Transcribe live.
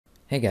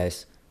Hey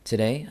guys,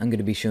 today I'm going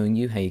to be showing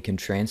you how you can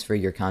transfer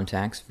your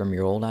contacts from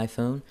your old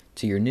iPhone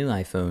to your new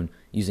iPhone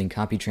using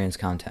copy-trans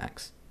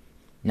contacts.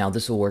 Now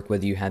this will work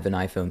whether you have an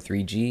iPhone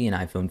 3G, an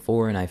iPhone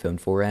 4, an iPhone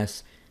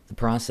 4S. The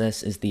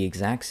process is the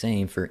exact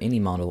same for any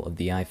model of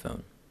the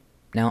iPhone.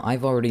 Now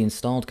I've already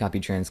installed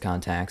copy-trans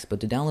contacts, but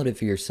to download it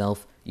for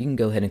yourself, you can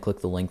go ahead and click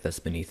the link that's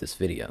beneath this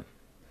video.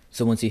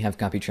 So once you have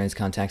copy-trans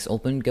contacts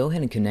open, go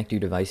ahead and connect your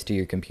device to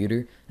your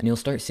computer, and you'll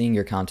start seeing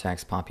your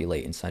contacts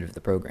populate inside of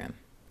the program.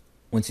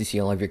 Once you see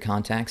all of your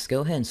contacts,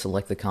 go ahead and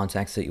select the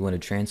contacts that you want to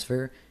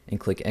transfer and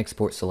click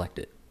Export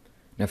Selected.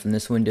 Now from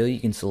this window, you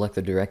can select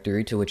the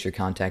directory to which your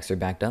contacts are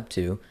backed up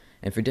to,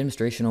 and for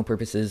demonstrational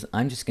purposes,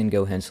 I'm just going to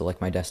go ahead and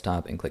select my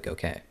desktop and click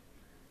OK.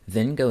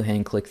 Then go ahead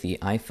and click the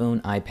iPhone,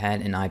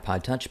 iPad, and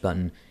iPod Touch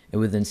button, and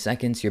within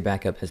seconds your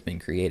backup has been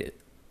created.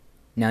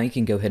 Now you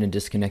can go ahead and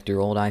disconnect your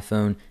old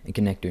iPhone and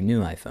connect your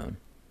new iPhone.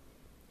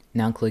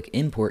 Now click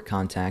Import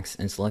Contacts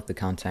and select the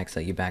contacts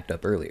that you backed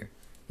up earlier.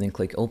 Then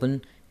click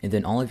Open, and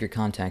then all of your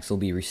contacts will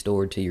be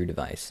restored to your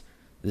device.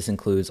 This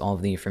includes all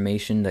of the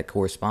information that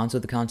corresponds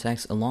with the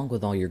contacts along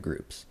with all your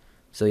groups.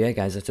 So yeah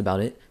guys, that's about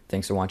it.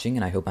 Thanks for watching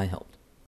and I hope I helped.